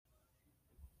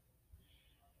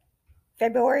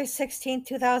February 16th,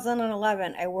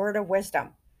 2011, a word of wisdom.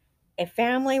 A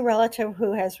family relative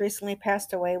who has recently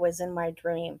passed away was in my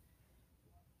dream.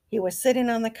 He was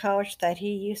sitting on the couch that he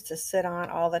used to sit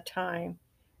on all the time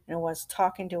and was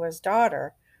talking to his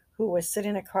daughter, who was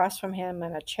sitting across from him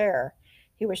in a chair.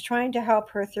 He was trying to help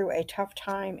her through a tough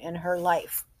time in her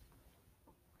life.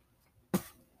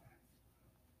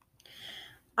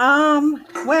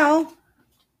 Well,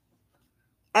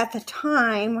 at the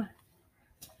time,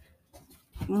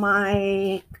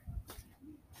 my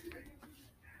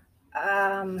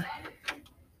um,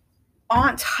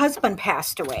 aunt's husband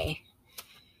passed away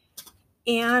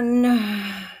in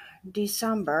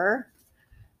December.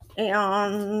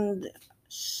 And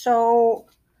so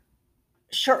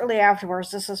shortly afterwards,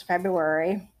 this is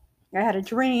February, I had a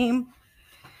dream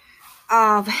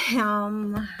of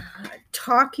him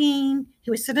talking.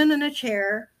 He was sitting in a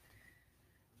chair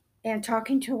and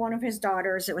talking to one of his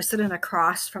daughters that was sitting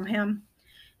across from him.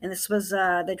 And this was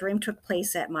the dream took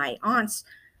place at my aunt's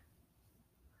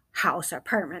house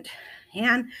apartment.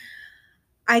 And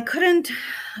I couldn't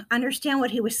understand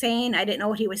what he was saying. I didn't know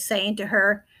what he was saying to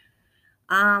her.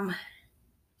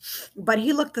 But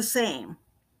he looked the same.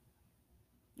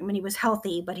 I mean, he was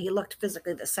healthy, but he looked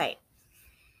physically the same.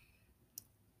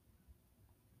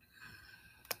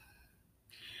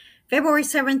 February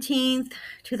 17th,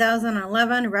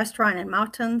 2011, restaurant in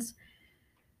mountains.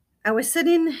 I was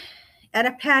sitting at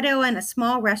a patio in a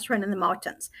small restaurant in the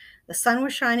mountains. The sun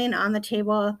was shining on the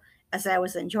table as I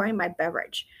was enjoying my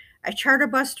beverage. A charter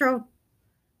bus drove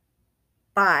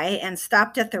by and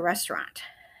stopped at the restaurant.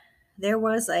 There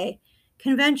was a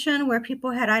convention where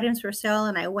people had items for sale,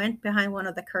 and I went behind one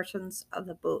of the curtains of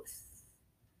the booth.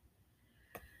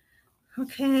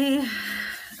 Okay.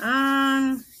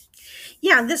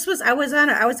 Yeah, this was I was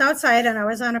outside and I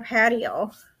was on a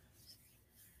patio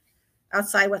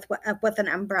outside with an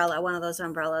umbrella, one of those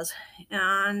umbrellas,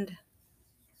 and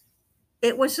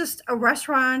it was just a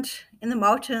restaurant in the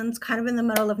mountains, kind of in the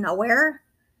middle of nowhere.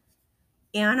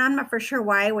 And I'm not for sure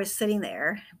why I was sitting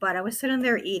there, but I was sitting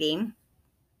there eating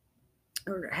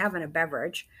or having a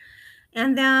beverage.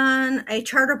 And then a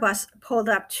charter bus pulled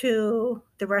up to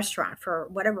the restaurant for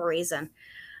whatever reason.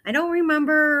 I don't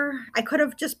remember. I could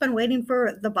have just been waiting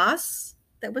for the bus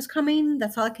that was coming.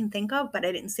 That's all I can think of, but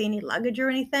I didn't see any luggage or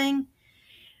anything.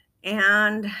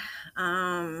 And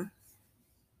I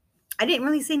didn't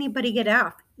really see anybody get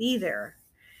off either.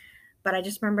 But I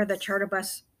just remember the charter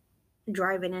bus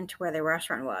driving into where the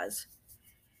restaurant was.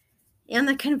 And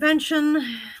the convention,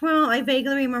 well, I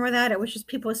vaguely remember that. It was just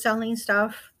people selling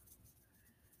stuff.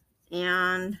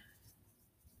 And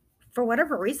for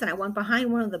whatever reason, I went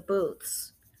behind one of the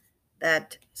booths.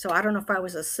 So I don't know if I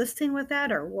was assisting with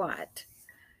that or what.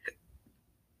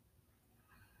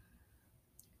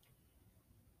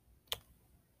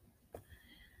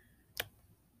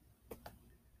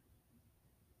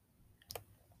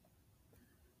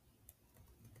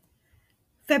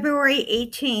 February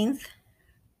 18th,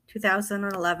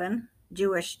 2011,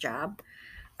 Jewish job.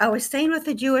 I was staying with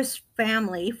a Jewish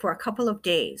family for a couple of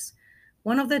days.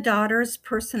 One of the daughters'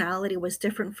 personality was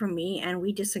different from me, and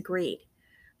we disagreed.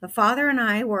 The father and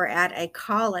I were at a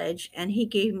college, and he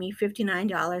gave me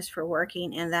 $59 for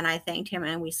working, and then I thanked him,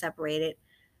 and we separated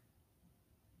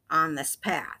on this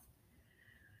path.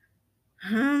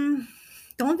 The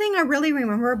only thing I really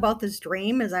remember about this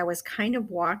dream is I was kind of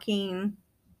walking.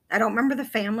 I don't remember the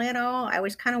family at all. I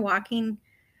was kind of walking,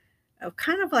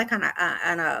 kind of like on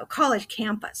a college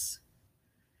campus.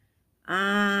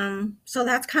 So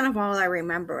that's kind of all I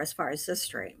remember as far as this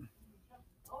dream.